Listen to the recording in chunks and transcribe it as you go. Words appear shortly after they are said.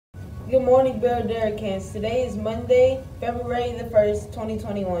Good morning, Barrow Announcements. Today is Monday, February the 1st,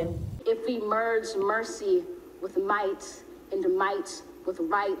 2021. If we merge mercy with might and might with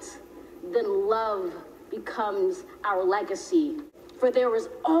right, then love becomes our legacy. For there is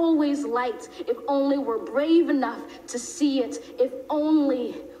always light if only we're brave enough to see it, if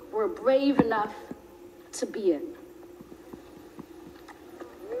only we're brave enough to be it.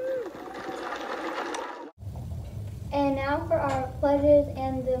 And now for our pledges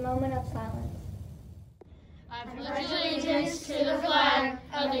and the moment of silence. I pledge allegiance to the flag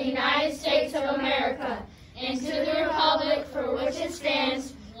of the United States of America and to the republic for which it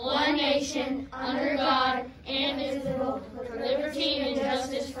stands, one nation, under God, indivisible, with liberty and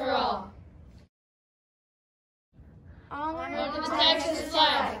justice for all. Honor the Texas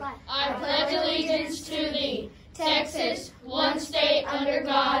flag. I pledge allegiance to thee, Texas, one state under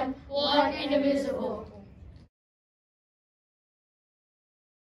God, one indivisible.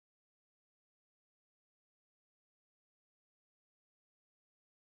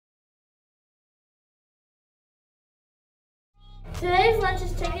 Today's lunch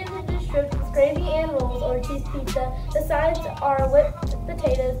is chicken tender strips with gravy and rolls or cheese pizza. The sides are whipped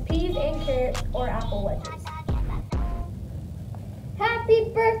potatoes, peas and carrots, or apple wedges.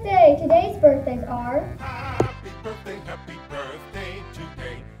 Happy birthday! Today's birthdays are... Happy birthday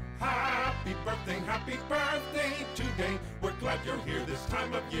today. Happy birthday today. We're glad you're here this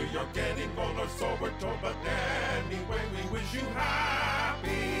time of year. You're getting older, so we're told. But anyway, we wish you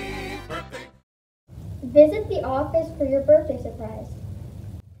happy birthday. Visit the office for your birthday surprise.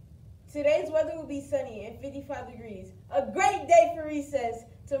 Today's weather will be sunny and 55 degrees. A great day for recess.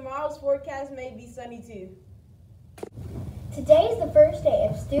 Tomorrow's forecast may be sunny too. Today is the first day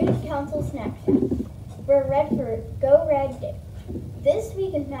of Student Council Snack Shack. We're ready for Go Red Day. This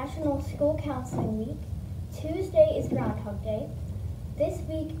week is National School Counseling Week. Tuesday is Groundhog Day. This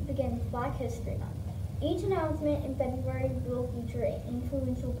week begins Black History Month. Each announcement in February will feature an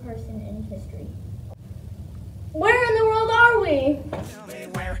influential person in history. Where in the world are we? Tell me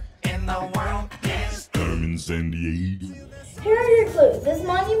where in the world is I'm in San Diego. Here are your clues. This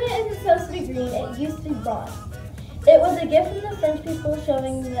monument isn't supposed to be green, it used to be bronze. It was a gift from the French people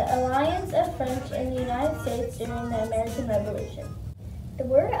showing the alliance of French and the United States during the American Revolution. The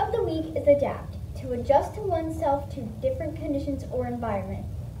word of the week is adapt, to adjust to oneself to different conditions or environment.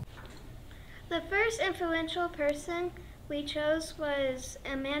 The first influential person we chose was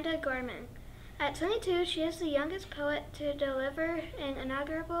Amanda Gorman. At 22, she is the youngest poet to deliver an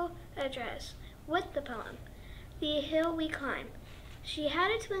inaugural address with the poem, The Hill We Climb. She had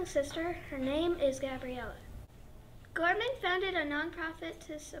a twin sister. Her name is Gabriella. Gorman founded a nonprofit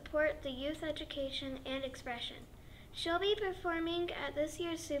to support the youth education and expression. She'll be performing at this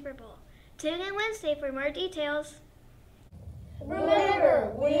year's Super Bowl. Tune in Wednesday for more details.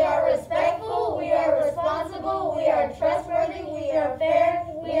 Remember, we are respectful, we are responsible, we are trustworthy, we are fair,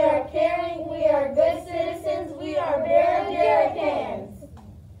 we are caring, we are good citizens, we are Barrow Announcements.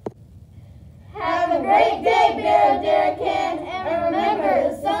 Have a great day, Barrow Announcements.